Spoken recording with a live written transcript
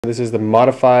This is the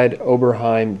modified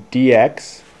Oberheim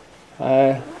DX,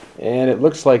 and it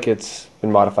looks like it's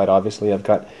been modified. Obviously, I've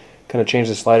got kind of changed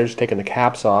the sliders, taken the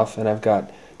caps off, and I've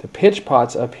got the pitch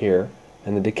pots up here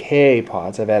and the decay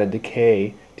pots. I've added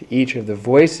decay to each of the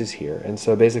voices here, and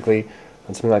so basically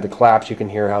on something like the claps you can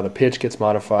hear how the pitch gets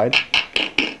modified.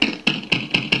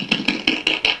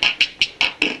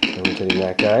 Imitating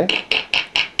that guy.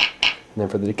 And then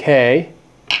for the decay,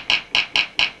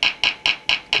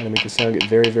 kind of make the sound get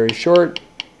very, very short,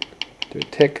 do a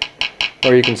tick,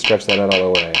 or you can stretch that out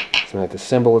all the way. Something like the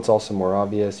cymbal, it's also more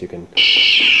obvious. You can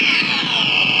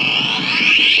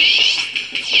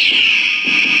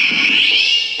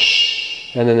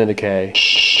and then the decay.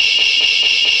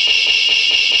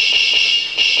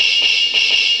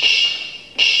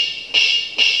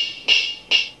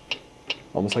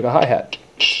 Almost like a hi-hat.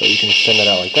 So you can extend that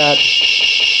out like that.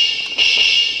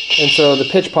 And so the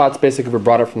pitch pots basically were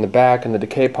brought up from the back, and the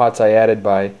decay pots I added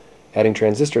by adding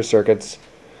transistor circuits.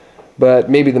 But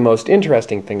maybe the most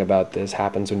interesting thing about this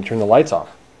happens when you turn the lights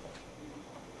off.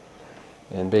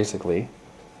 And basically,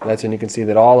 that's when you can see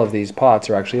that all of these pots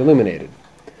are actually illuminated.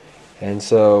 And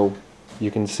so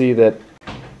you can see that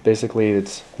basically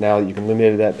it's now that you can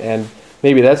illuminate that, and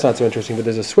maybe that's not so interesting, but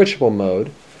there's a switchable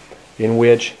mode in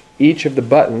which each of the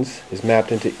buttons is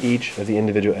mapped into each of the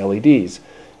individual LEDs.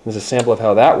 There's a sample of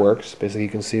how that works. Basically, you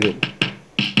can see that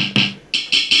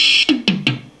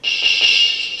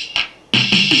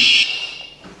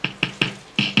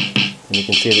and you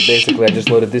can see that basically I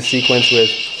just loaded this sequence with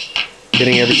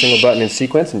hitting every single button in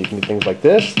sequence, and you can do things like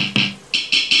this.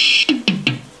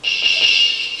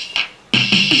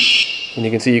 And you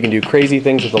can see you can do crazy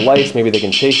things with the lights. Maybe they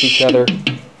can chase each other.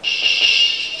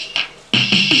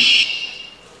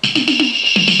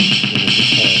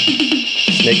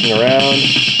 Snaking around.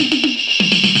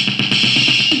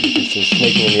 You can see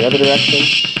snaking in the other direction.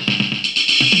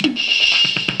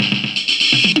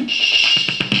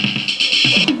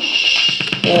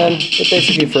 And but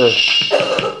basically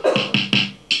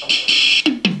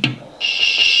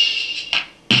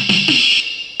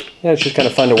it's just kind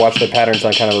of fun to watch the patterns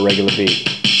on kind of a regular beat.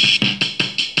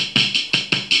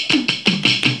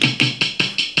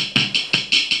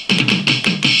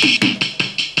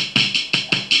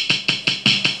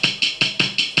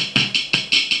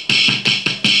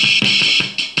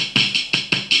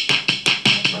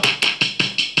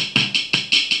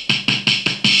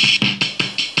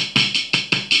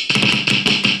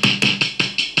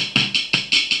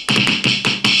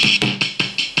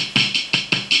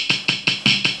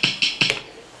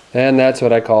 And that's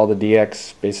what I call the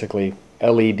DX, basically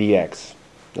LEDX.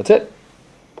 That's it.